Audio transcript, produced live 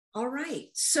All right.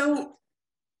 So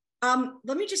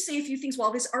let me just say a few things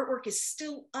while this artwork is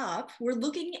still up. We're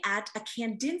looking at a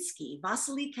Kandinsky,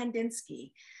 Vasily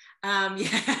Kandinsky.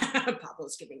 Yeah,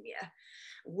 Pablo's giving me a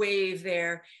wave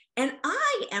there. And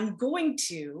I am going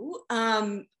to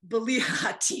believe,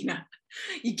 Tina,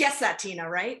 you guessed that, Tina,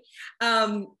 right?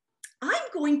 I'm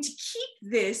going to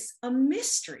keep this a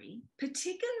mystery,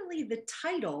 particularly the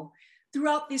title,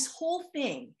 throughout this whole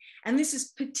thing. And this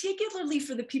is particularly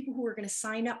for the people who are going to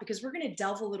sign up because we're going to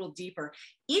delve a little deeper.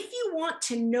 If you want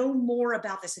to know more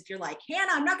about this, if you're like,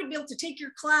 Hannah, I'm not going to be able to take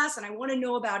your class and I want to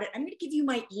know about it, I'm going to give you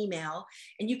my email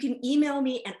and you can email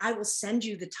me and I will send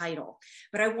you the title.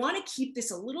 But I want to keep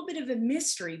this a little bit of a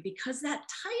mystery because that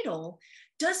title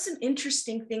does some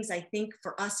interesting things, I think,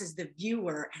 for us as the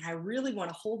viewer. And I really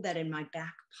want to hold that in my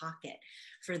back pocket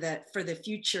for the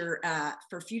future,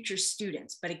 for future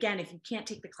students. But again, if you can't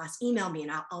take the class, email me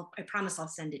and I promise I'll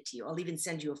send it to you. I'll even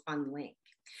send you a fun link.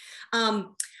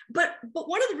 But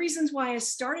one of the reasons why I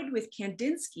started with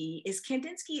Kandinsky is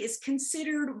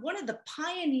considered one of the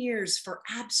pioneers for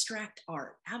abstract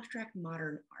art, abstract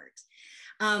modern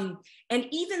art. And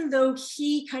even though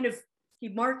he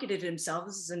marketed himself,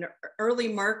 this is an early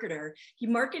marketer, he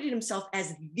marketed himself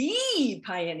as the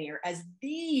pioneer, as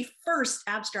the first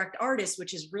abstract artist,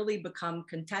 which has really become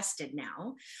contested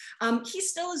now. He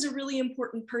still is a really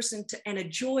important person and a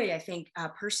joy, I think,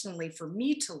 personally for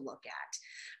me to look at.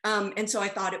 And so I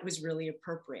thought it was really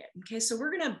appropriate. Okay, so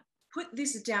we're gonna put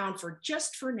this down for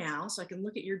now so I can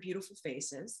look at your beautiful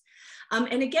faces.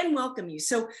 And again, welcome you.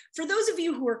 So for those of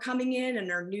you who are coming in and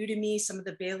are new to me, some of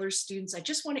the Baylor students, I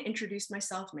just want to introduce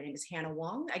myself. My name is Hannah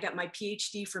Wong. I got my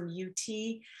PhD from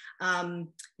UT, the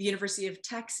University of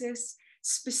Texas,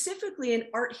 specifically in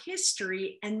art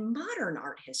history and modern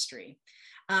art history.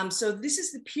 So this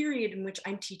is the period in which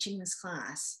I'm teaching this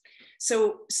class.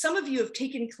 So some of you have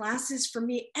taken classes from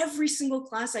me, every single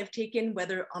class I've taken,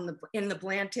 whether in the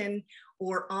Blanton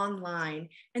or online.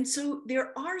 And so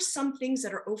there are some things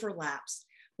that are overlaps.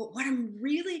 But what I'm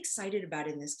really excited about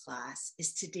in this class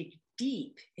is to dig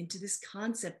deep into this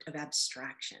concept of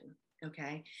abstraction,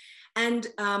 okay? And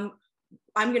I'm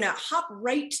gonna hop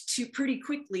right to pretty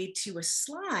quickly to a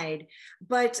slide,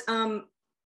 but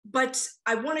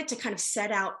I wanted to kind of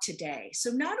set out today.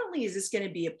 So not only is this going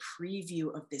to be a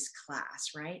preview of this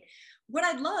class, right? What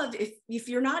I'd love, if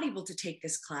you're not able to take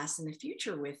this class in the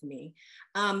future with me,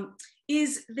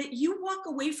 is that you walk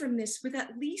away from this with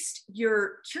at least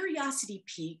your curiosity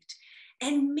piqued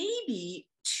and maybe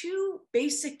two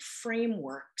basic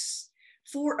frameworks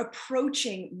for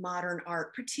approaching modern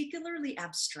art, particularly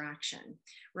abstraction,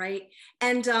 right?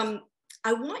 And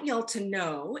I want y'all to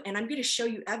know, and I'm going to show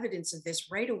you evidence of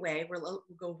this right away. We'll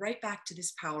go right back to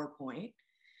this PowerPoint,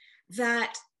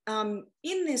 that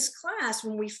in this class,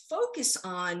 when we focus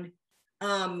on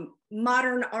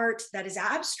modern art that is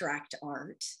abstract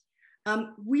art,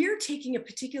 we're taking a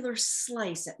particular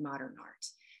slice at modern art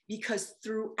because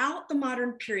throughout the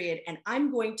modern period, and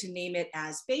I'm going to name it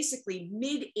as basically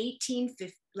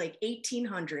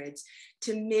mid-1800s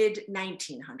to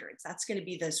mid-1900s. That's going to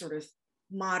be the sort of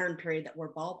modern period that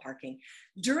we're ballparking.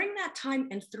 During that time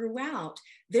and throughout,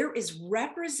 there is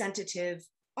representative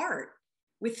art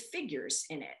with figures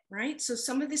in it, right? So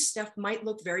some of this stuff might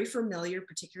look very familiar,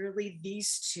 particularly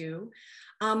these two.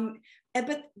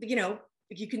 But you know,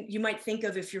 you might think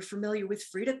of, if you're familiar with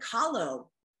Frida Kahlo,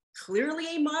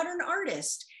 clearly a modern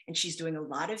artist, and she's doing a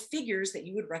lot of figures that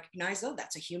you would recognize, oh,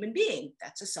 that's a human being,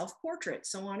 that's a self-portrait,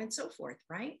 so on and so forth,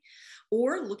 right?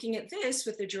 Or looking at this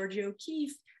with the Georgia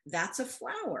O'Keeffe, that's a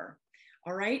flower.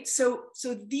 All right, so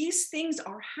these things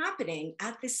are happening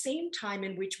at the same time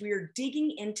in which we are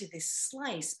digging into this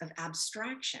slice of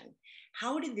abstraction.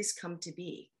 How did this come to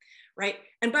be, right?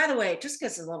 And by the way, just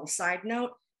as a little side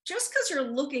note, just because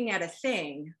you're looking at a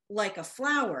thing like a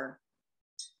flower,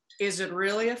 is it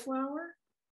really a flower?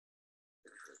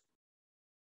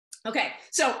 Okay,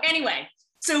 so anyway,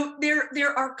 so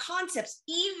there are concepts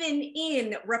even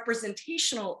in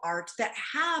representational art that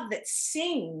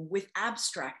sing with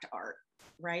abstract art,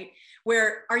 right?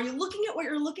 Where are you looking at what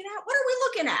you're looking at? What are we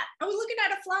looking at? Are we looking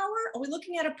at a flower? Are we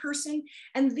looking at a person?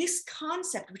 And this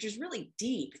concept, which is really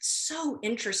deep, it's so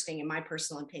interesting in my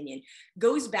personal opinion,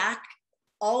 goes back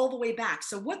all the way back.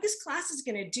 So what this class is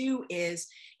going to do is,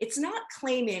 it's not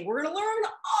claiming we're going to learn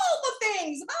all the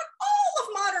things about all of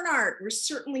modern art. We're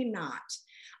certainly not.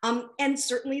 And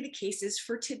certainly the case is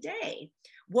for today.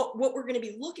 What we're going to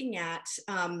be looking at,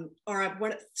 or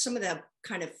some of the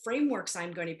kind of frameworks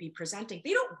I'm going to be presenting,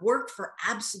 they don't work for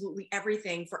absolutely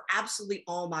everything for absolutely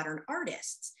all modern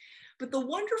artists. But the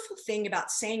wonderful thing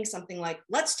about saying something like,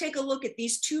 let's take a look at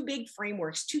these two big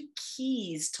frameworks, two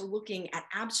keys to looking at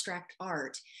abstract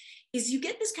art, is you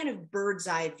get this kind of bird's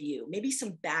eye view, maybe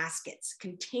some baskets,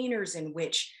 containers in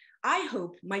which I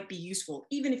hope might be useful,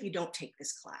 even if you don't take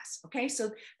this class, okay?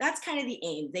 So that's kind of the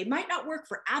aim. They might not work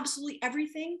for absolutely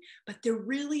everything, but they're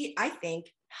really, I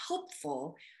think,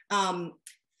 helpful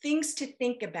things to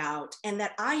think about, and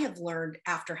that I have learned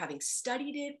after having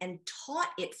studied it and taught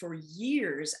it for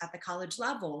years at the college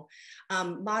level,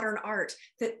 modern art,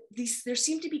 that there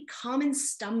seem to be common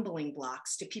stumbling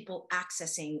blocks to people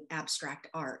accessing abstract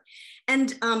art.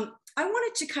 And I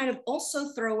wanted to kind of also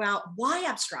throw out why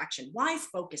abstraction, why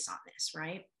focus on this,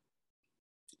 right?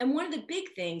 And one of the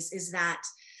big things is that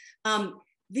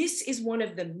this is one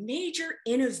of the major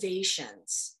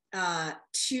innovations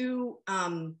to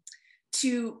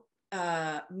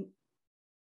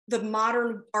the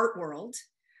modern art world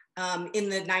in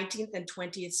the 19th and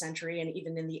 20th century, and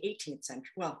even in the 18th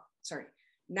century, well, sorry,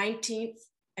 19th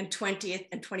and 20th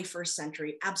and 21st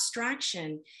century.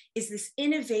 Abstraction is this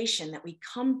innovation that we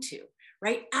come to,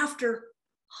 right, after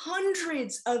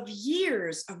hundreds of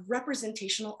years of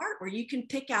representational art, where you can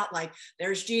pick out, like,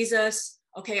 there's Jesus,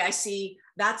 okay, I see,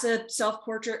 that's a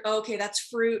self-portrait, okay, that's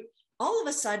fruit. All of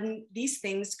a sudden, these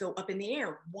things go up in the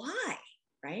air. Why?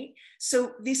 Right?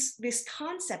 So this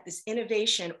concept, this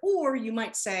innovation, or you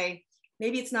might say,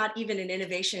 maybe it's not even an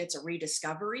innovation, it's a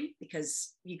rediscovery,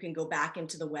 because you can go back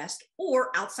into the West or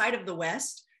outside of the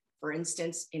West. For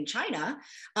instance, in China,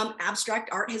 abstract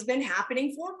art has been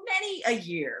happening for many a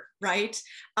year, right?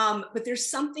 But there's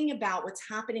something about what's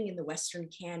happening in the Western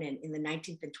canon in the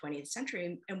 19th and 20th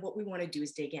century, and what we want to do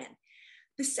is dig in.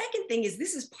 The second thing is,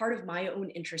 this is part of my own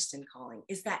interest in calling,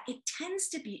 is that it tends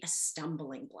to be a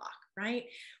stumbling block, right?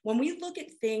 When we look at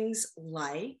things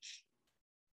like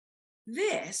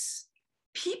this,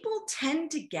 people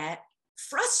tend to get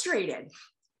frustrated.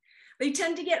 They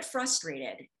tend to get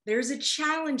frustrated. There's a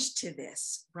challenge to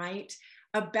this, right?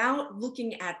 About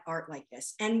looking at art like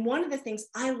this. And one of the things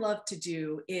I love to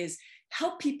do is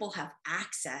help people have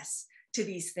access to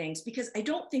these things, because I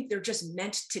don't think they're just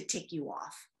meant to tick you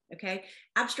off. Okay,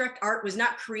 abstract art was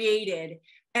not created,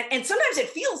 and sometimes it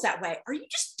feels that way. Are you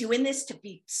just doing this to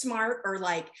be smart, or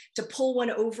like to pull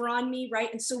one over on me, right?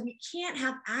 And so we can't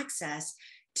have access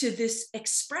to this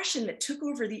expression that took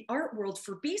over the art world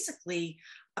for basically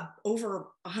over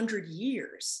 100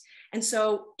 years. And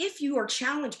so if you are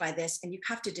challenged by this and you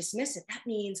have to dismiss it, that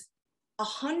means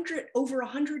over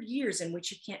 100 years in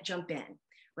which you can't jump in.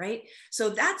 Right? So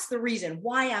that's the reason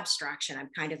why abstraction I'm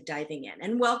kind of diving in.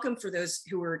 And welcome for those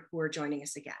who are joining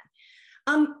us again.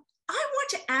 I want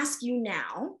to ask you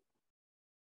now,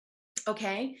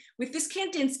 okay, with this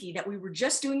Kandinsky that we were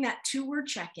just doing that 2-word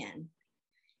check-in,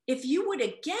 if you would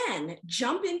again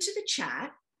jump into the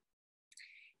chat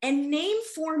and name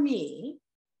for me,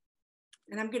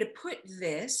 and I'm going to put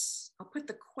this, I'll put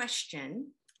the question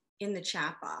in the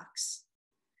chat box.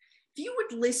 If you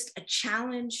would list a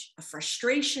challenge, a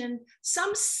frustration,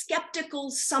 some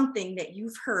skeptical something that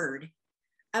you've heard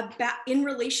about in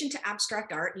relation to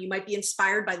abstract art, you might be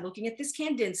inspired by looking at this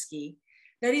Kandinsky,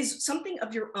 that is something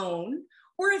of your own,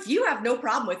 or if you have no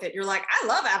problem with it, you're like, I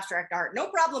love abstract art, no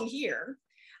problem here.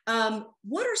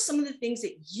 What are some of the things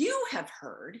that you have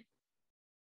heard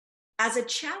as a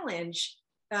challenge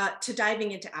to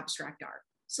diving into abstract art?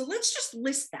 So let's just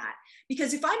list that,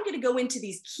 because if I'm going to go into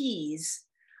these keys,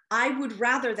 I would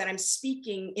rather that I'm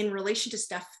speaking in relation to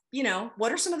stuff, you know,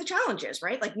 what are some of the challenges,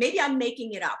 right? Like maybe I'm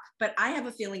making it up, but I have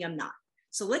a feeling I'm not.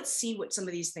 So let's see what some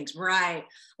of these things, right?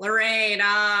 Lorraine,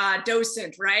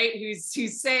 docent, right?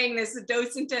 Who's saying this, a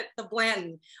docent at the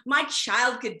Blanton. My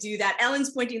child could do that.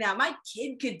 Ellen's pointing out, my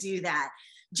kid could do that.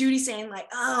 Judy saying like,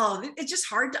 oh, it's just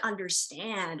hard to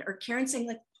understand. Or Karen saying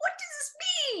like, what does this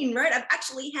mean, right? I've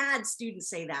actually had students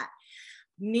say that.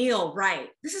 Neil, right?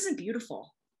 This isn't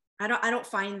beautiful. I don't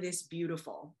find this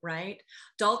beautiful, right?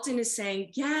 Dalton is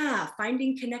saying, yeah,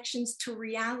 finding connections to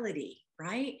reality,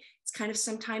 right? It's kind of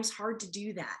sometimes hard to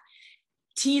do that.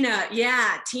 Tina,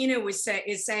 yeah, Tina is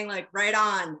saying like, right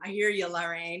on, I hear you,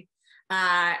 Lorraine,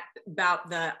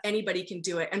 about the anybody can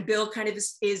do it. And Bill kind of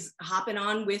is hopping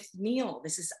on with Neil,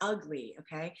 this is ugly,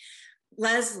 okay?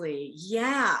 Leslie,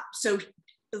 yeah, so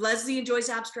Leslie enjoys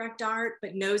abstract art,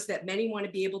 but knows that many want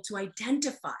to be able to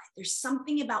identify. There's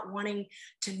something about wanting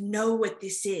to know what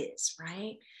this is,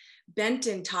 right?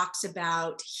 Benton talks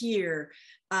about here,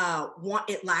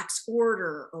 it lacks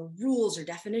order or rules or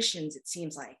definitions, it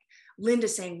seems like. Linda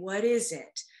saying, what is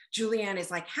it? Julianne is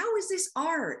like, how is this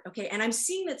art? Okay, and I'm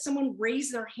seeing that someone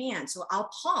raised their hand, so I'll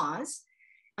pause.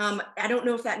 I don't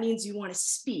know if that means you want to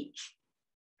speak.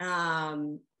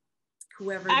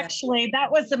 whoever that. Actually,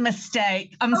 that was a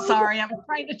mistake. I'm sorry. I was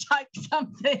trying to type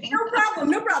something.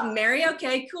 No problem, Mary.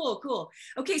 Okay, cool.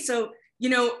 Okay, so,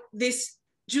 this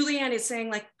Julianne is saying,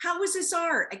 like, how is this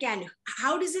art? Again,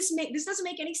 how does this doesn't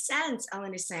make any sense,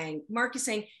 Ellen is saying. Mark is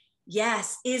saying,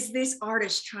 yes, is this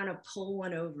artist trying to pull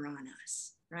one over on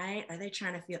us, right? Are they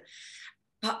trying to feel?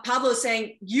 Pablo is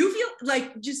saying, you feel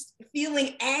like just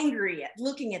feeling angry at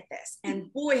looking at this.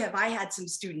 And boy, have I had some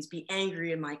students be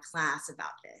angry in my class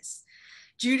about this.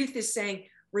 Judith is saying,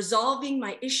 resolving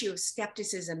my issue of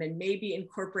skepticism and maybe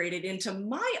incorporate it into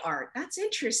my art. That's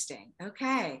interesting.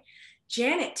 Okay.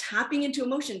 Janet, tapping into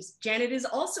emotions. Janet is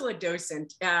also a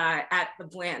docent at the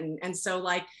Blanton. And so,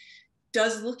 like,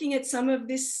 does looking at some of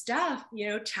this stuff,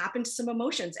 tap into some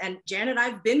emotions. And Janet,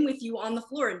 I've been with you on the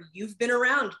floor and you've been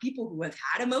around people who have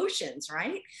had emotions,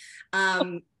 right?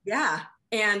 Yeah.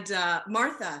 And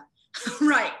Martha,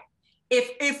 right.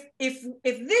 If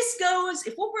this goes,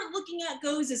 if what we're looking at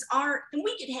goes as art, then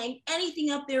we could hang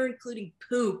anything up there, including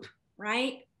poop,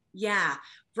 right? Yeah,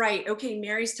 right. Okay,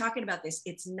 Mary's talking about this.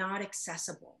 It's not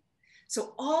accessible.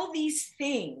 So all these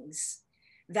things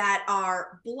that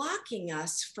are blocking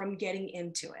us from getting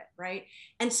into it, right?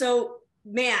 And so,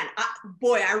 man,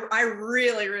 I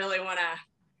really, really want to,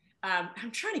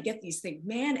 I'm trying to get these things,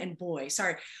 man and boy,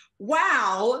 sorry.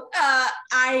 Wow,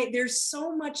 there's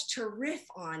so much to riff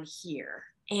on here.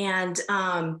 And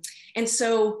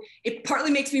so it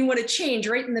partly makes me want to change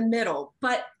right in the middle,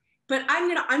 but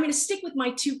I'm gonna stick with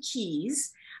my two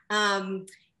keys. And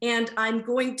I'm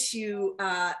going to,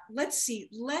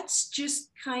 let's just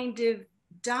kind of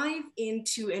dive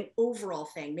into an overall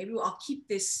thing. Maybe I'll keep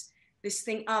this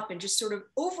thing up and just sort of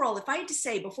overall, if I had to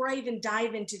say, before I even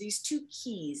dive into these two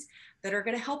keys that are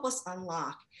going to help us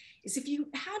unlock, is if you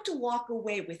had to walk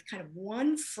away with kind of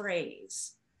one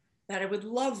phrase that I would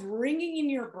love ringing in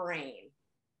your brain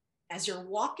as you're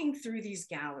walking through these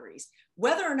galleries,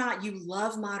 whether or not you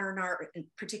love modern art, and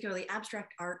particularly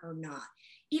abstract art or not,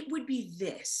 it would be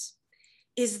this,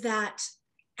 is that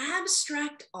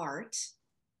abstract art,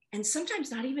 and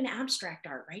sometimes not even abstract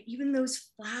art, right? Even those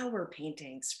flower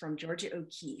paintings from Georgia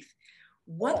O'Keeffe,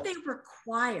 what they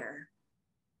require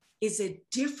is a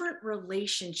different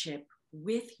relationship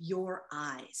with your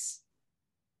eyes,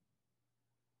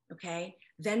 okay,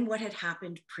 than what had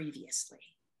happened previously.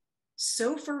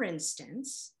 So for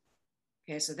instance,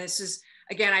 okay, so this is,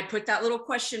 again, I put that little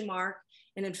question mark,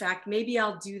 and in fact, maybe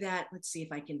I'll do that. Let's see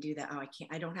if I can do that. Oh, I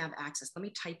can't, I don't have access. Let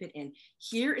me type it in.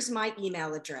 Here is my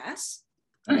email address.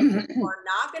 If you are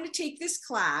not going to take this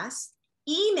class,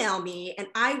 email me and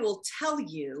I will tell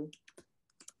you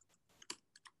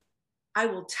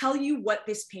what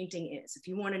this painting is if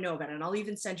you want to know about it. And I'll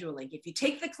even send you a link. If you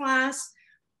take the class,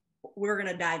 we're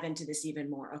going to dive into this even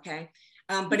more, okay?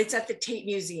 But it's at the Tate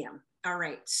Museum. All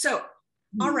right. So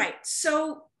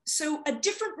a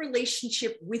different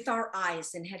relationship with our eyes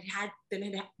than had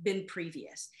been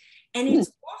previous. And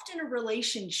it's often a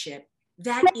relationship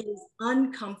that is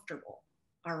uncomfortable.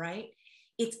 All right.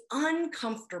 It's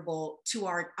uncomfortable to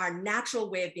our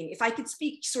natural way of being. If I could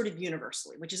speak sort of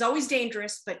universally, which is always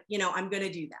dangerous, but I'm going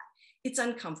to do that. It's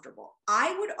uncomfortable.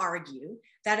 I would argue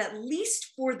that at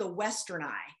least for the Western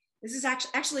eye, this is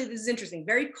actually this is interesting,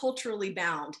 very culturally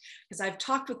bound, because I've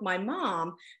talked with my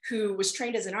mom, who was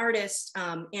trained as an artist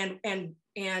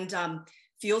and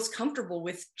feels comfortable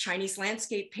with Chinese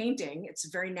landscape painting. It's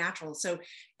very natural. So,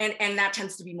 and that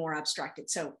tends to be more abstracted.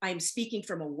 So I'm speaking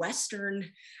from a Western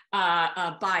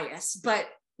bias, but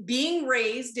being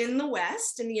raised in the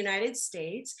West, in the United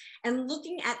States, and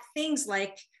looking at things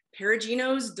like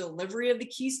Perugino's delivery of the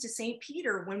keys to St.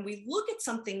 Peter, when we look at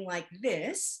something like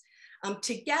this,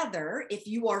 together, if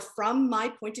you are from my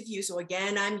point of view, so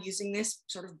again, I'm using this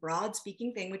sort of broad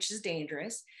speaking thing, which is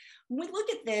dangerous. When we look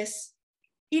at this,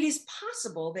 it is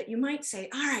possible that you might say,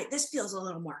 all right, this feels a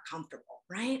little more comfortable,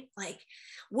 right? Like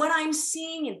what I'm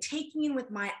seeing and taking in with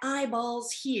my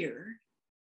eyeballs here,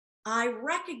 I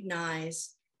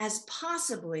recognize as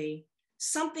possibly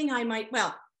something I might,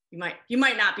 well, you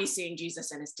might not be seeing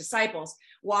Jesus and his disciples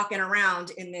walking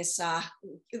around in this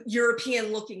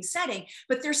European looking setting,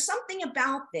 but there's something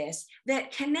about this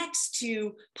that connects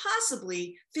to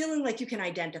possibly feeling like you can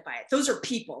identify it. Those are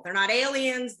people. They're not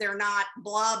aliens. They're not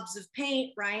blobs of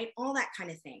paint, right? All that kind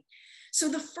of thing. So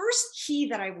the first key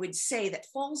that I would say that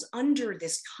falls under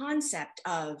this concept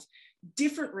of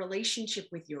different relationship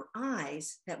with your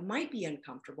eyes that might be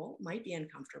uncomfortable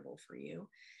for you,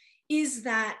 is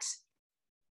that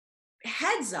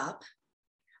heads up,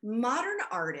 modern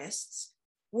artists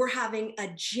were having a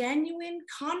genuine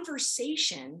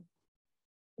conversation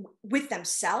with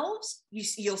themselves.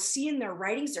 You'll see in their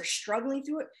writings, they're struggling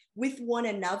through it with one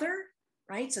another,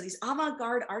 right? So these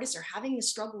avant-garde artists are having this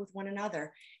struggle with one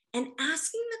another and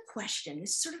asking the question,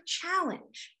 this sort of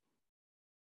challenge.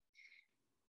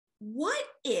 What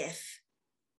if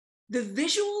the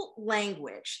visual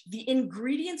language, the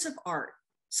ingredients of art,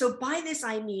 so by this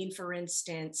I mean, for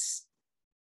instance,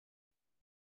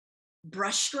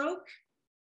 brushstroke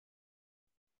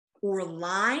or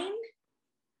line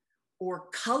or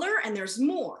color, and there's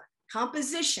more,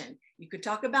 composition, you could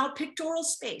talk about pictorial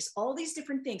space, all these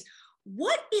different things.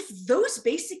 What if those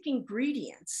basic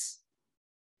ingredients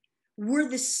were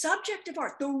the subject of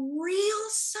art, the real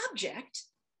subject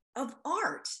of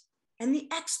art and the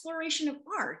exploration of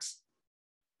art,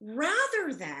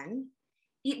 rather than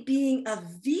it being a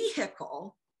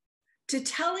vehicle to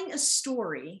telling a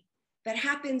story that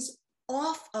happens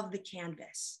off of the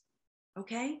canvas?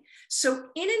 Okay, so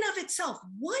in and of itself,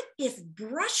 what if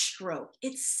brushstroke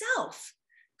itself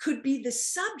could be the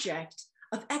subject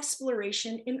of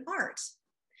exploration in art?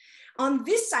 On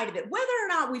this side of it, whether or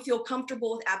not we feel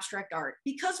comfortable with abstract art,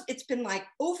 because it's been like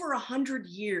over 100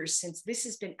 years since this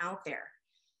has been out there,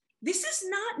 this is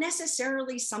not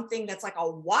necessarily something that's like a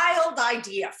wild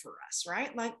idea for us,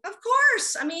 right? Like, of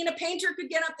course, I mean, a painter could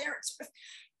get up there and sort of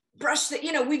brush that,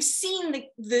 you know, we've seen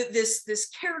this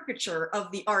caricature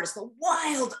of the artist, the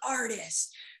wild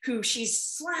artist, who she's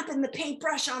slapping the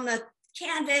paintbrush on the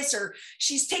canvas, or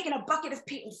she's taking a bucket of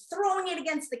paint and throwing it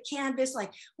against the canvas.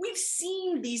 Like, we've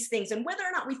seen these things, and whether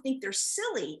or not we think they're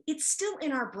silly, it's still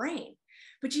in our brain.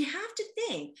 But you have to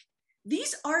think,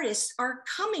 these artists are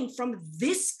coming from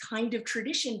this kind of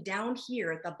tradition down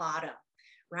here at the bottom,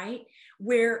 right?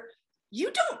 Where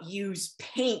you don't use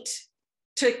paint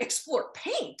to explore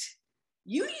paint.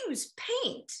 You use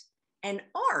paint and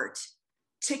art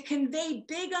to convey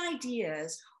big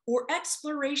ideas or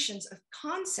explorations of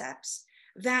concepts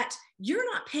that you're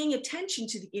not paying attention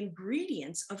to the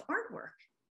ingredients of artwork.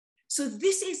 So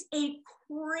this is a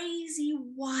crazy,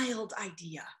 wild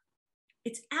idea.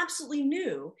 It's absolutely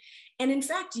new. And in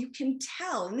fact, you can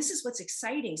tell, and this is what's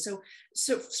exciting. So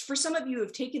for some of you who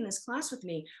have taken this class with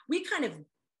me, we kind of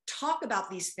talk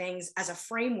about these things as a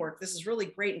framework. This is really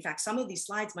great. In fact, some of these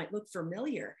slides might look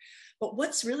familiar, but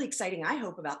what's really exciting, I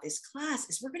hope, about this class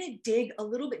is we're going to dig a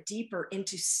little bit deeper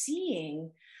into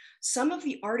seeing some of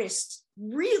the artists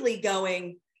really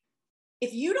going,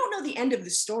 if you don't know the end of the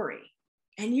story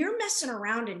and you're messing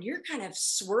around and you're kind of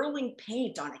swirling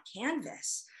paint on a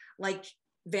canvas like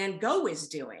Van Gogh is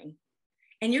doing,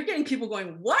 and you're getting people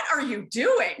going, what are you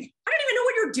doing? I don't even know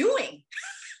what you're doing.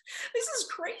 This is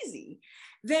crazy.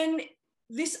 Then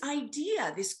this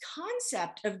idea, this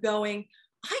concept of going,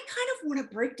 I kind of want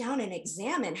to break down and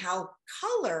examine how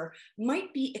color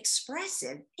might be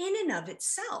expressive in and of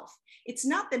itself. It's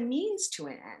not the means to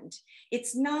an end.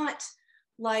 It's not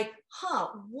like,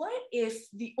 what if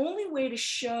the only way to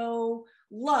show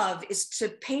love is to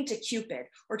paint a Cupid,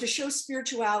 or to show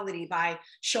spirituality by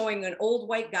showing an old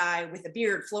white guy with a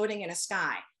beard floating in a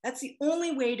sky? That's the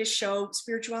only way to show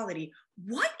spirituality.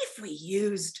 What if we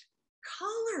used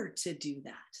color to do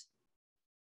that?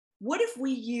 What if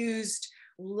we used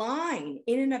line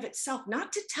in and of itself,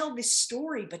 not to tell this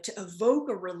story, but to evoke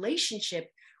a relationship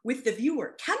with the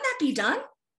viewer? Can that be done?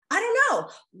 I don't know.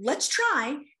 Let's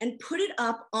try and put it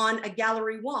up on a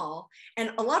gallery wall.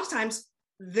 And a lot of times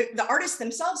the artists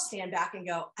themselves stand back and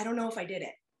go, I don't know if I did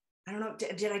it. I don't know,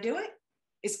 did I do it?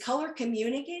 Is color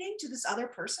communicating to this other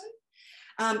person?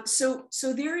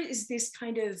 So there is this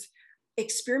kind of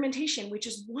experimentation, which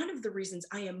is one of the reasons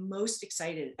I am most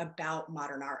excited about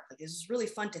modern art. Like, this is really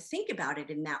fun to think about it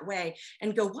in that way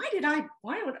and go, why did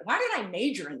I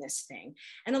major in this thing?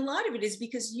 And a lot of it is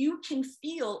because you can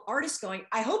feel artists going,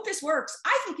 I hope this works.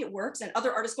 I think it works. And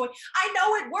other artists going, I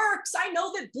know it works. I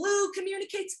know that blue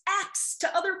communicates X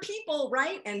to other people,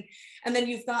 right? And then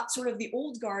you've got sort of the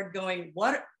old guard going,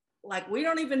 what? Like, we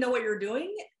don't even know what you're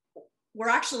doing. We're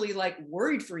actually like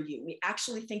worried for you. We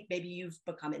actually think maybe you've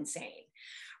become insane,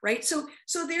 right? So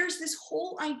there's this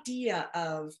whole idea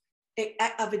of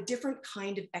a different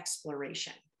kind of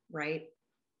exploration, right?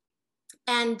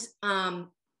 And I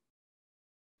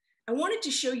wanted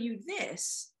to show you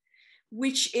this,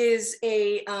 which is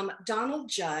a Donald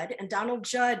Judd, and Donald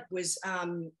Judd is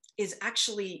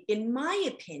actually, in my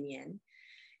opinion,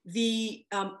 the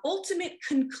ultimate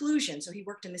conclusion. So he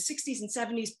worked in the 60s and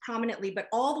 70s prominently, but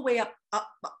all the way up,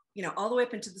 all the way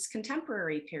up into this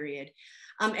contemporary period.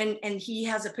 And he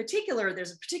has there's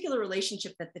a particular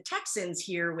relationship that the Texans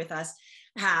here with us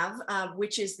have,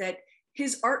 which is that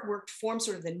his artwork forms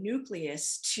sort of the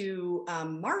nucleus to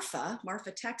Marfa,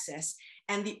 Texas,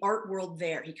 and the art world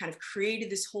there. He kind of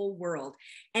created this whole world.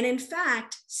 And in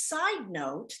fact, side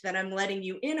note that I'm letting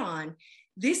you in on,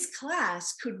 this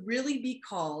class could really be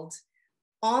called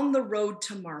On the Road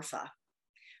to Marfa,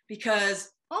 because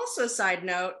also, side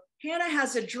note, Hannah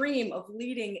has a dream of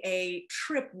leading a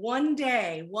trip one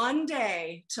day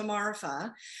to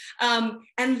Marfa.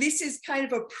 And this is kind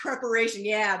of a preparation.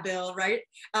 Yeah, Bill, right?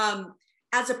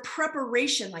 As a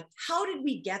preparation, like, how did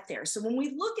we get there? So when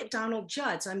we look at Donald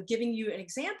Judd, so I'm giving you an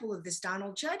example of this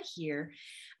Donald Judd here.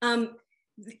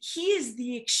 He is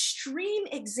the extreme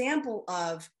example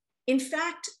of, in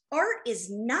fact, art is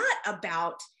not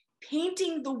about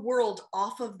painting the world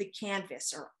off of the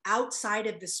canvas or outside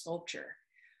of the sculpture.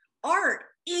 Art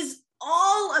is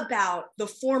all about the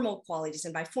formal qualities.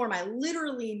 And by form, I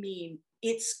literally mean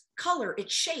its color,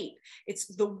 its shape, it's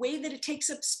the way that it takes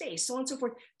up space, so on and so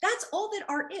forth. That's all that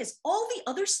art is. All the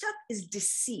other stuff is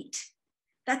deceit.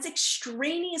 That's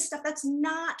extraneous stuff. That's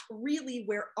not really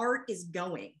where art is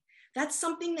going. That's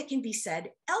something that can be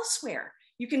said elsewhere.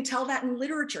 You can tell that in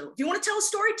literature. If you want to tell a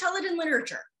story, tell it in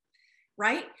literature,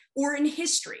 right? Or in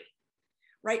history,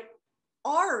 right?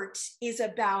 Art is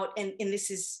about, and this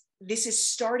is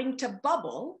starting to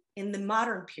bubble in the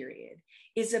modern period,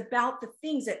 is about the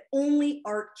things that only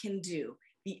art can do,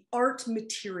 the art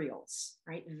materials,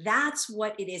 right? That's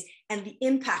what it is, and the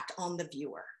impact on the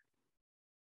viewer.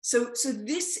 So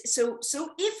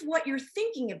if what you're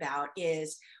thinking about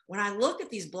is, when I look at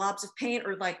these blobs of paint,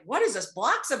 or like, what is this,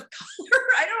 blocks of color?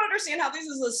 I don't understand how this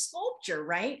is a sculpture,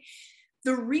 right?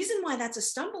 The reason why that's a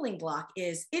stumbling block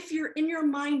is if you're in your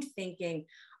mind thinking,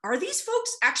 are these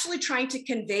folks actually trying to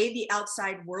convey the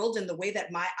outside world in the way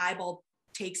that my eyeball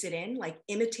takes it in, like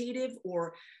imitative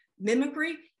or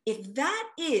mimicry? If that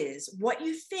is what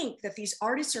you think that these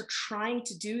artists are trying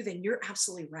to do, then you're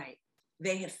absolutely right.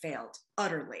 They have failed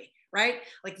utterly, right?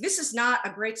 Like, this is not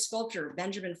a great sculpture of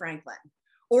Benjamin Franklin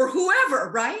or whoever,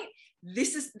 right?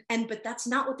 But that's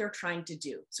not what they're trying to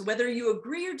do. So whether you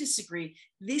agree or disagree,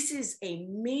 this is a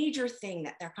major thing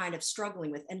that they're kind of struggling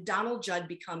with. And Donald Judd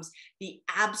becomes the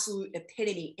absolute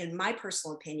epitome, in my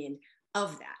personal opinion,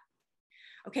 of that.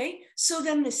 Okay, so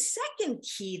then the second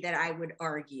key that I would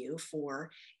argue for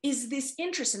is this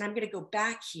interest, and I'm going to go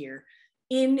back here,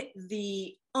 in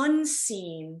the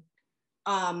unseen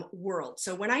world.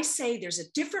 So when I say there's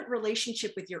a different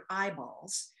relationship with your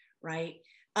eyeballs, right?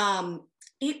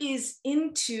 It is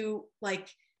into, like,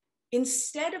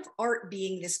 instead of art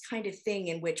being this kind of thing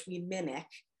in which we mimic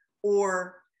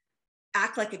or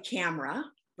act like a camera,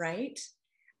 right?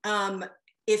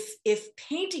 If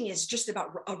painting is just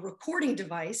about a recording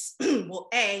device, well,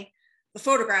 the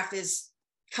photograph is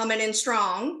coming in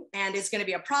strong and it's going to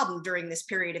be a problem during this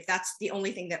period if that's the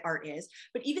only thing that art is.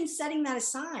 But even setting that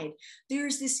aside,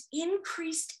 there's this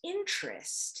increased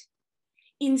interest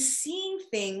in seeing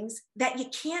things that you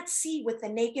can't see with the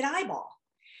naked eyeball.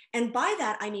 And by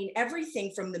that, I mean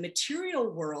everything from the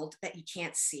material world that you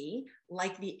can't see,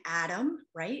 like the atom,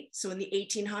 right? So in the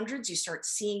 1800s, you start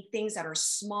seeing things that are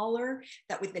smaller,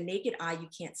 that with the naked eye you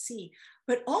can't see,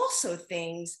 but also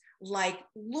things like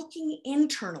looking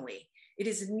internally. It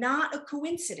is not a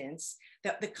coincidence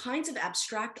that the kinds of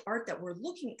abstract art that we're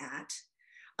looking at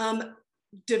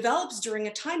develops during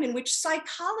a time in which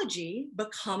psychology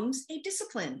becomes a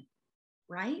discipline,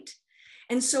 right?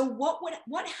 And so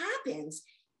what happens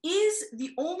is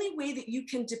the only way that you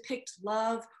can depict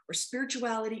love or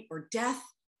spirituality or death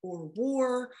or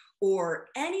war or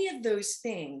any of those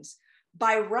things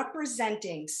by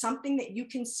representing something that you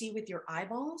can see with your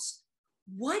eyeballs.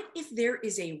 What if there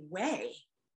is a way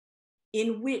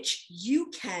in which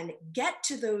you can get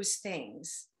to those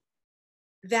things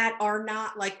that are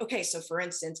not like, okay, so for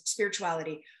instance,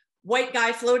 spirituality, white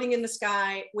guy floating in the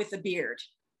sky with a beard,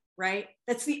 right?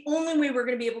 That's the only way we're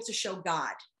going to be able to show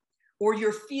God, or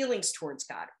your feelings towards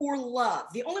God, or love.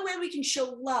 The only way we can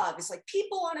show love is like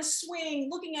people on a swing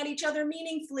looking at each other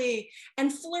meaningfully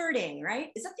and flirting,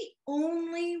 right? Is that the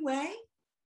only way?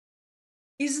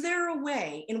 Is there a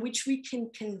way in which we can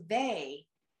convey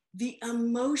the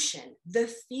emotion,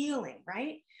 the feeling,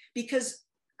 right? Because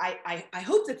I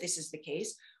hope that this is the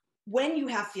case. When you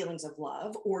have feelings of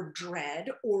love or dread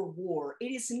or war,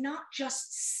 it is not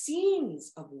just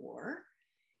scenes of war.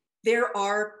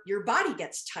 Your body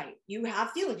gets tight. You have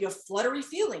feelings, you have fluttery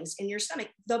feelings in your stomach,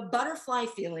 the butterfly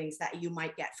feelings that you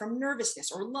might get from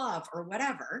nervousness or love or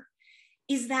whatever.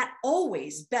 Is that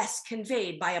always best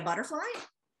conveyed by a butterfly?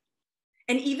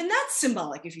 And even that's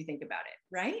symbolic if you think about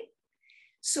it, right?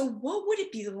 So what would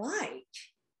it be like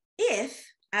if,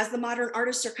 as the modern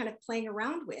artists are kind of playing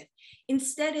around with,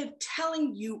 instead of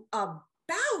telling you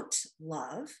about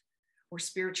love or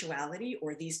spirituality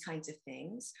or these kinds of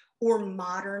things, or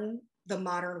the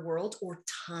modern world, or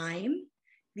time,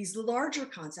 these larger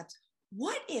concepts,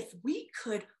 what if we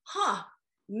could,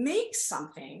 make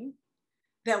something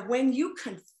that when you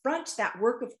confront that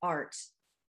work of art,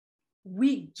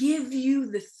 we give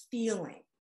you the feeling,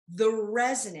 the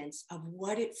resonance of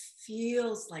what it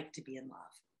feels like to be in love,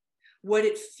 what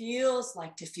it feels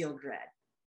like to feel dread,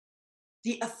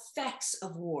 the effects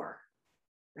of war,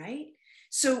 right?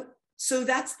 So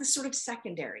that's the sort of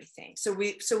secondary thing. So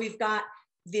we've got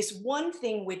this one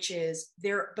thing, which is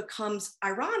there becomes,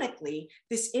 ironically,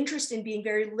 this interest in being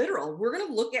very literal. We're going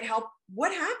to look at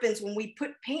what happens when we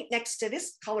put paint next to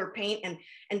this color paint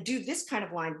and do this kind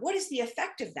of line. What is the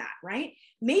effect of that, right?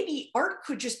 Maybe art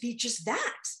could just be just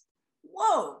that.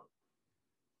 Whoa.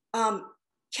 Can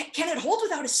it hold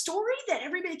without a story that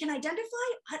everybody can identify?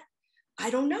 I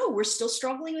don't know. We're still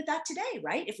struggling with that today,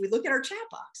 right? If we look at our chat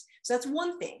box. So that's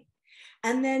one thing.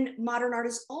 And then modern art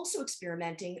is also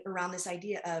experimenting around this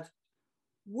idea of,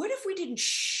 what if we didn't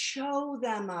show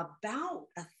them about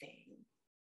a thing?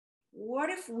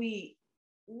 What if we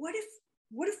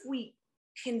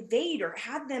conveyed or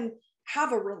had them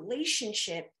have a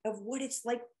relationship of what it's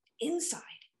like inside,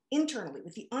 internally,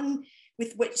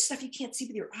 with what stuff you can't see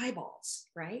with your eyeballs,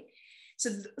 right? So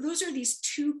those are these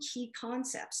two key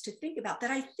concepts to think about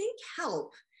that I think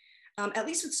help, at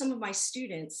least with some of my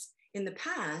students in the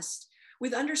past,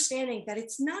 with understanding that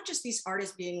it's not just these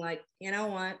artists being like, you know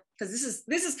what, because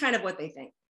this is kind of what they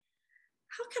think.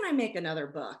 How can I make another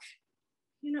book?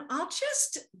 You know, I'll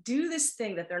just do this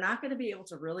thing that they're not going to be able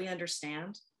to really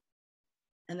understand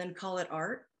and then call it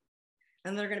art.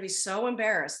 And they're going to be so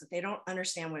embarrassed that they don't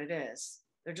understand what it is.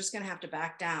 They're just going to have to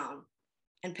back down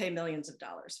and pay millions of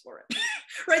dollars for it,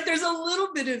 right? There's a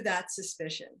little bit of that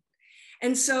suspicion.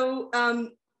 And so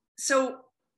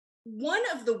one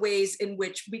of the ways in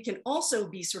which we can also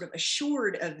be sort of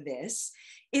assured of this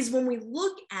is when we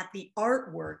look at the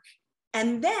artwork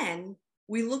and then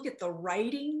we look at the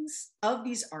writings of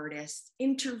these artists,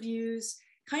 interviews,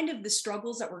 kind of the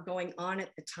struggles that were going on at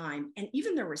the time, and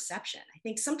even their reception. I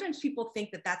think sometimes people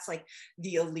think that that's like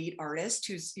the elite artist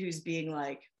who's being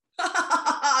like,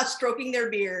 stroking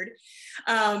their beard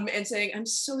and saying, I'm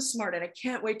so smart and I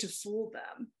can't wait to fool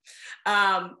them.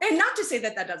 And not to say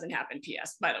that that doesn't happen,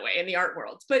 PS, by the way, in the art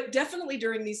world, but definitely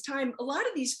during these times, a lot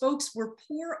of these folks were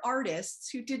poor artists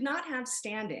who did not have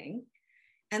standing,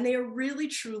 and they are really,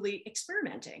 truly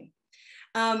experimenting.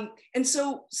 And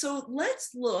so let's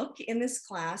look in this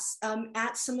class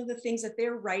at some of the things that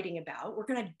they're writing about. We're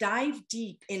going to dive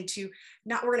deep into,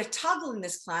 we're going to toggle in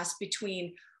this class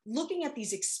between looking at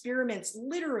these experiments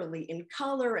literally in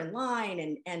color and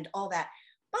line and all that.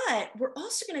 But we're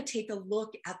also going to take a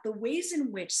look at the ways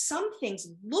in which some things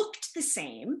looked the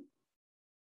same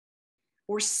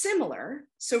or similar.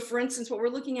 So for instance, what we're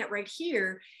looking at right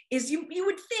here is you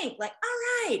would think like,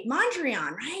 all right,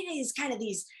 Mondrian, right, is kind of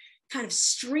these kind of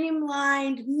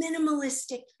streamlined,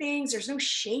 minimalistic things. There's no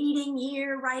shading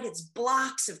here, right? It's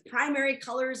blocks of primary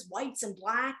colors, whites and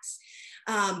blacks.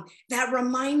 That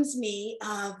reminds me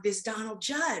of this Donald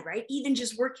Judd, right? Even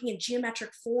just working in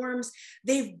geometric forms,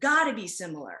 they've got to be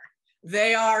similar.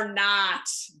 They are not.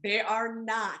 They are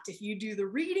not. If you do the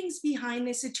readings behind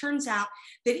this, it turns out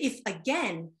that if,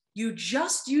 again, you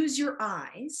just use your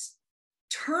eyes,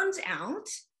 turns out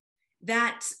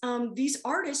that these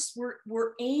artists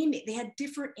were aiming, they had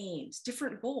different aims,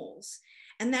 different goals,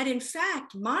 and that in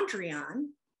fact, Mondrian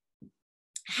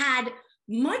had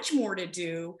much more to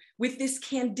do with this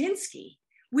Kandinsky,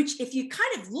 which if you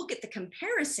kind of look at the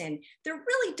comparison, there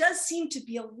really does seem to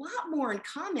be a lot more in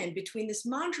common between this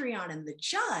Mondrian and the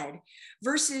Judd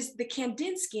versus the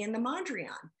Kandinsky and the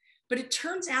Mondrian. But it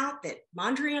turns out that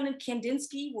Mondrian and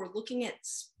Kandinsky were looking at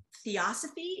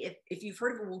theosophy. If you've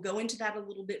heard of it, we'll go into that a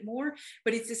little bit more,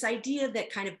 but it's this idea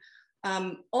that kind of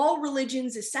all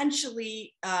religions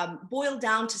essentially boil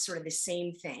down to sort of the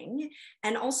same thing.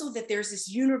 And also that there's this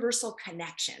universal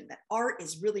connection, that art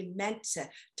is really meant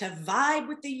to vibe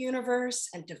with the universe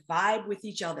and to vibe with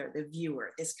each other, the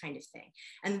viewer, this kind of thing.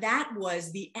 And that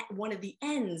was one of the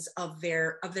ends of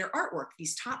their artwork,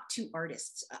 these top two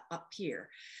artists up here.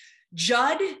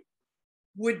 Judd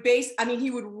would he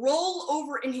would roll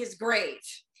over in his grave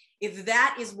if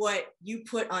that is what you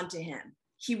put onto him.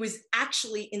 He was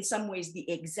actually, in some ways, the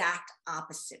exact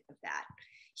opposite of that.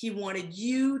 He wanted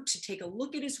you to take a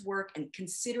look at his work and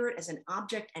consider it as an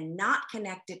object and not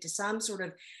connect it to some sort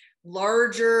of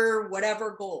larger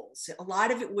whatever goals. A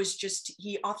lot of it was just,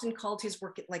 he often called his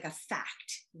work like a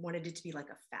fact. He wanted it to be like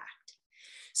a fact.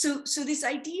 So this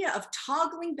idea of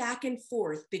toggling back and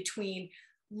forth between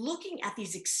looking at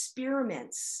these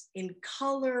experiments in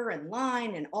color and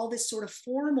line and all this sort of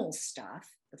formal stuff,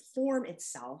 the form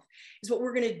itself, is what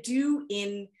we're going to do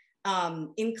in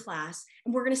class.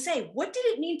 And we're going to say, what did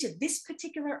it mean to this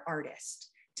particular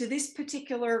artist to this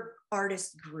particular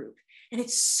artist group. And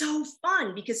it's so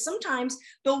fun because sometimes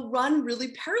they'll run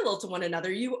really parallel to one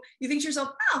another. You think to yourself,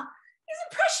 oh, these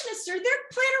impressionists are, they're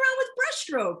playing around with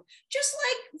brushstroke, just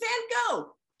like Van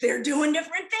Gogh. They're doing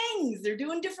different things. They're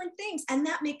doing different things. And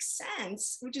that makes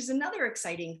sense, which is another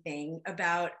exciting thing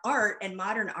about art and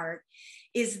modern art,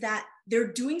 is that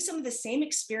they're doing some of the same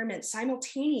experiments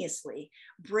simultaneously,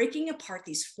 breaking apart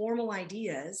these formal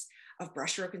ideas of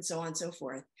brushstroke and so on and so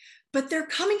forth. But they're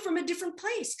coming from a different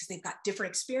place because they've got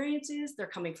different experiences. They're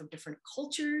coming from different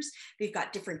cultures. They've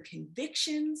got different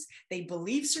convictions. They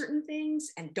believe certain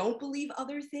things and don't believe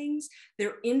other things.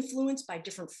 They're influenced by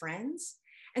different friends.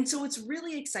 And so what's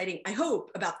really exciting, I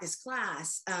hope, about this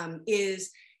class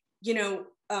is,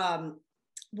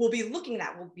 we'll be looking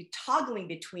at, we'll be toggling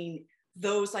between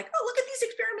those like, oh, look at these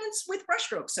experiments with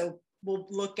brushstroke. So we'll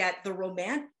look at the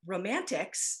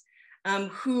romantics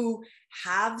who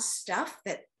have stuff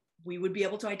that we would be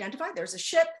able to identify. There's a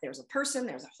ship, there's a person,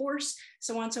 there's a horse,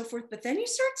 so on and so forth. But then you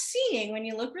start seeing, when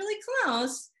you look really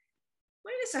close,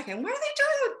 wait a second, what are they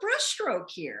doing with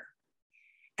brushstroke here?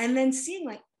 And then seeing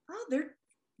like, oh,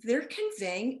 they're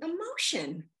conveying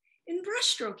emotion in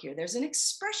brushstroke here. There's an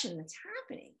expression that's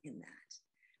happening in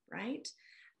that, right?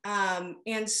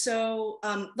 And so,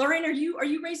 Lorraine, are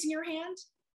you raising your hand?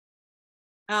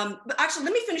 But actually,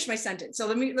 let me finish my sentence. So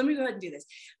let me go ahead and do this.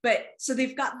 But so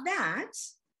they've got that.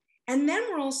 And then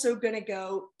we're also going to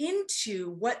go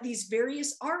into what these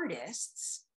various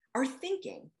artists are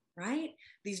thinking, right?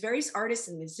 These various artists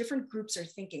and these different groups are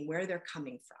thinking, where they're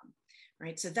coming from,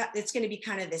 right? So that it's going to be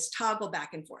kind of this toggle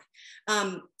back and forth.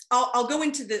 I'll go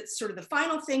into the sort of the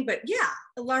final thing, but yeah,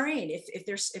 Lorraine,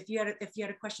 if you had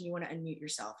a question, you want to unmute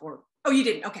yourself, or oh, you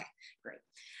didn't? Okay, great.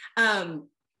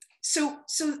 So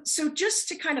just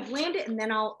to kind of land it, and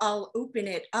then I'll open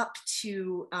it up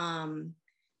to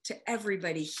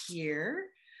everybody here.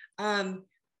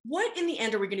 What in the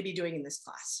end are we going to be doing in this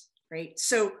class, right?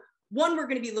 So one, we're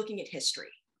going to be looking at history.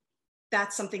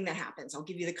 That's something that happens. I'll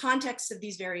give you the context of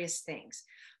these various things.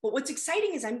 But what's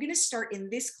exciting is I'm going to start in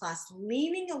this class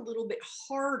leaning a little bit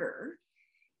harder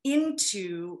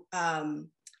into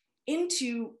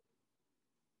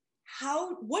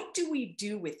what do we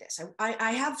do with this?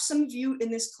 I have some of you in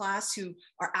this class who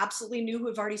are absolutely new, who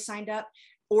have already signed up,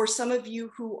 or some of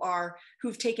you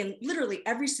who've taken literally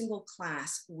every single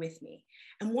class with me.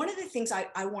 And one of the things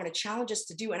I want to challenge us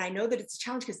to do, and I know that it's a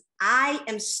challenge because I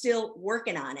am still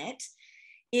working on it,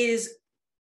 is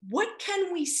what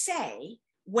can we say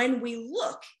when we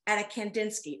look at a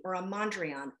Kandinsky or a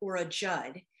Mondrian or a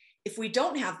Judd, if we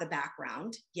don't have the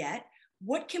background yet?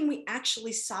 What can we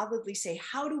actually solidly say?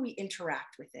 How do we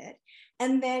interact with it?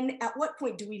 And then at what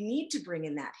point do we need to bring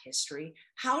in that history?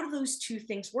 How do those two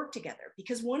things work together?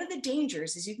 Because one of the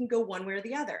dangers is you can go one way or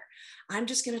the other. I'm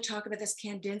just going to talk about this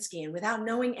Kandinsky, and without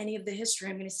knowing any of the history,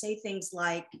 I'm going to say things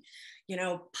like,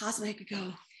 possibly I could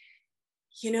go,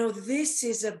 this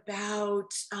is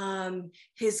about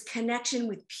his connection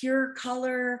with pure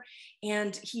color,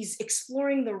 and he's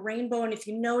exploring the rainbow. And if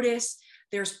you notice,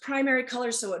 there's primary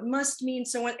color, so it must mean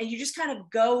so on. And you just kind of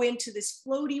go into this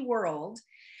floaty world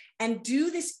and do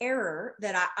this error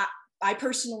that I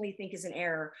personally think is an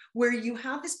error, where you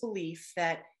have this belief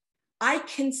that I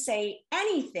can say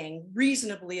anything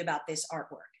reasonably about this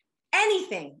artwork.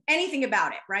 Anything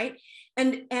about it, right?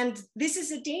 And this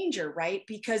is a danger, right?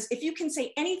 Because if you can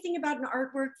say anything about an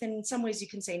artwork, then in some ways you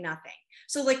can say nothing.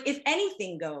 So like if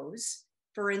anything goes,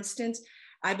 for instance,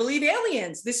 I believe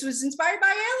aliens, this was inspired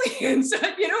by aliens.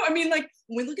 Like when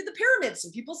we look at the pyramids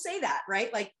and people say that,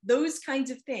 right? Like those kinds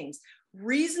of things.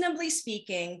 Reasonably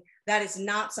speaking, that is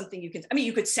not something you can,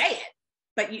 you could say it,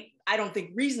 but I don't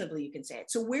think reasonably you can say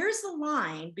it. So where's the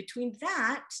line between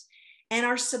that and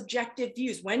our subjective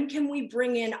views? When can we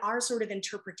bring in our sort of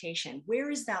interpretation? Where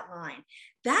is that line?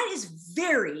 That is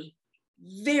very,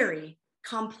 very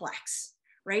complex,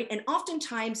 right? And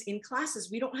oftentimes in classes,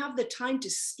 we don't have the time to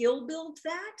skill build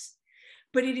that,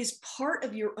 but it is part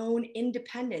of your own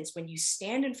independence when you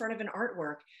stand in front of an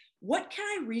artwork. What can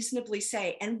I reasonably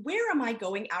say? And where am I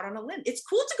going out on a limb? It's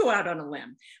cool to go out on a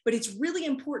limb, but it's really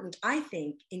important, I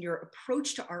think, in your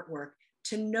approach to artwork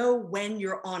to know when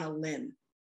you're on a limb,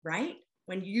 right?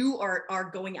 When you are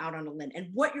going out on a limb and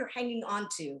what you're hanging on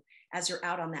to as you're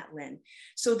out on that limb.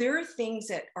 So there are things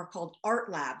that are called art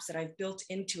labs that I've built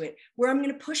into it, where I'm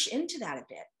going to push into that a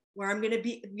bit, where I'm going to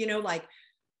be,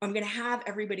 I'm going to have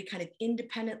everybody kind of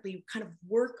independently kind of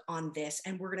work on this,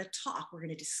 and we're going to talk, we're going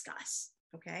to discuss.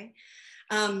 Okay.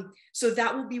 So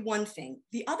that will be one thing.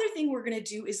 The other thing we're going to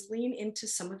do is lean into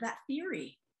some of that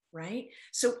theory, right?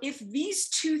 So if these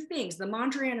two things, the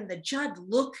Mondrian and the Judd,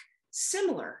 look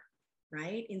similar,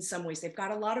 right? In some ways, they've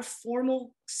got a lot of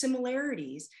formal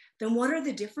similarities. Then what are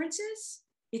the differences?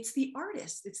 It's the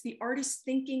artist. It's the artist's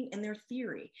thinking and their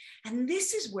theory. And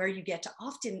this is where you get to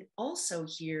often also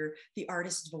hear the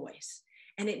artist's voice.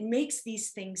 And it makes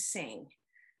these things sing,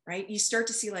 right? You start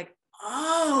to see like,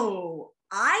 oh,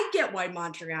 I get why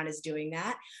Mondrian is doing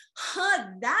that.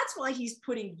 Huh, that's why he's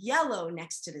putting yellow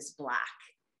next to this black.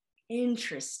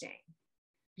 Interesting.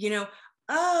 You know,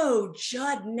 oh,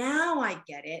 Judd, now I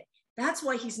get it. That's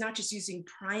why he's not just using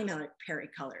primary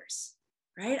colors,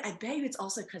 right? I bet you it's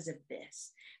also because of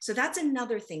this. So that's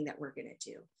another thing that we're going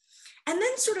to do. And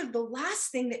then sort of the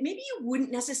last thing that maybe you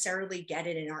wouldn't necessarily get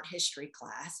it in art history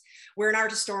class, where an art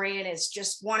historian is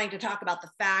just wanting to talk about the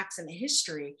facts and the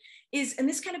history, is, and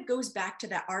this kind of goes back to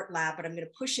that art lab, but I'm going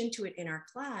to push into it in our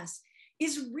class,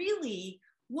 is really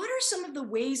what are some of the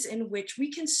ways in which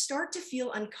we can start to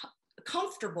feel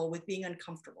comfortable with being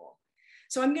uncomfortable.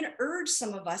 So I'm going to urge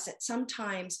some of us at some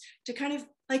times to kind of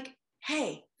like,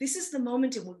 hey, this is the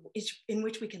moment in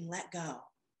which we can let go.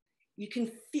 You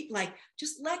can feel like,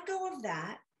 just let go of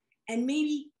that and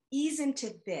maybe ease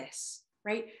into this,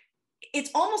 right?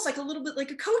 It's almost like a little bit like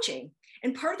a coaching.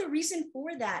 And part of the reason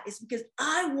for that is because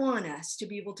I want us to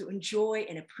be able to enjoy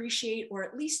and appreciate, or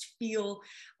at least feel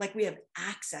like we have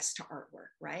access to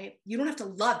artwork, right? You don't have to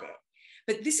love it,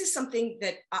 but this is something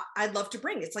that I love to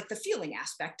bring. It's like the feeling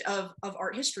aspect of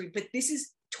art history, but this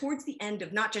is towards the end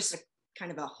of not just a kind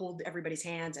of a hold everybody's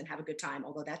hands and have a good time,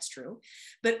 although that's true,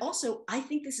 but also I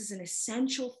think this is an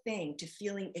essential thing to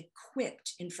feeling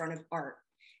equipped in front of art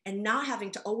and not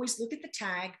having to always look at the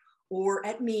tag or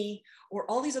at me or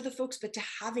all these other folks, but to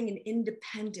having an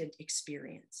independent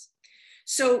experience.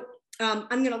 So I'm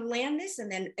going to land this and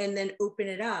then open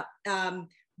it up.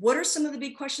 What are some of the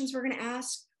big questions we're going to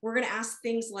ask? We're going to ask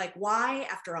things like, why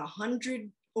after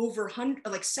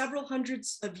several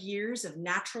hundreds of years of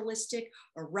naturalistic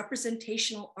or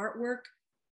representational artwork,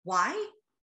 why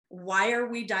are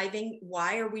we diving?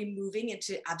 Why are we moving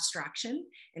into abstraction?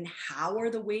 And how are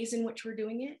the ways in which we're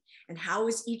doing it? And how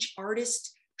is each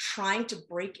artist trying to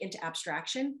break into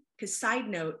abstraction? Because side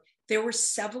note, there were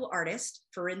several artists,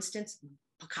 for instance,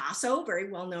 Picasso,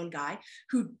 very well-known guy,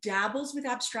 who dabbles with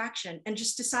abstraction and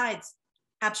just decides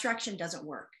abstraction doesn't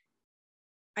work.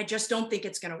 I just don't think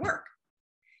it's going to work.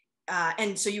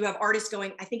 And so you have artists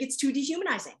going, I think it's too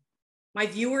dehumanizing. My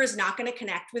viewer is not going to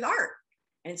connect with art.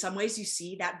 And in some ways you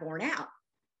see that borne out,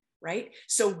 right?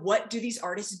 So what do these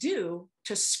artists do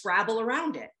to scrabble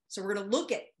around it? So we're going to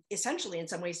look at, essentially in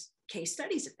some ways, case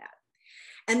studies of that.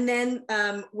 And then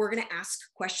we're going to ask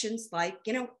questions like,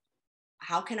 you know,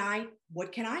 how can I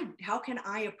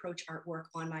approach artwork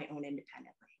on my own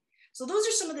independently? So those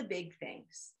are some of the big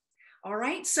things. All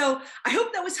right, so I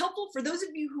hope that was helpful for those of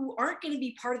you who aren't going to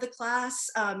be part of the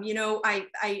class. You know, I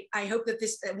hope that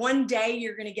this one day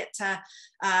you're going to get to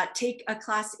take a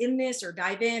class in this or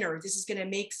dive in, or this is going to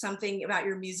make something about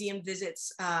your museum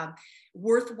visits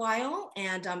worthwhile.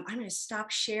 And I'm going to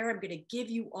stop share. I'm going to give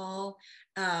you all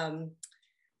the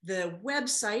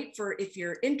website for if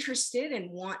you're interested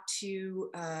and want to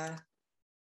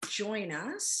join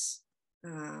us.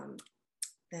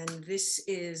 Then this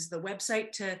is the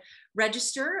website to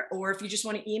register, or if you just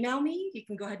want to email me, you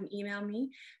can go ahead and email me.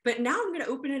 But now I'm going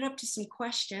to open it up to some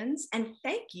questions, and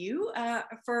thank you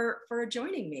for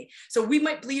joining me. So we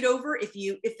might bleed over if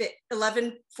at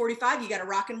 11:45 you got to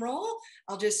rock and roll.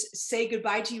 I'll just say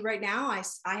goodbye to you right now.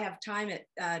 I have time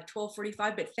at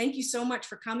 12:45, but thank you so much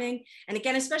for coming. And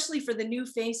again, especially for the new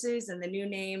faces and the new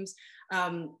names,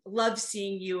 love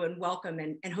seeing you and welcome,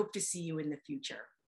 and hope to see you in the future.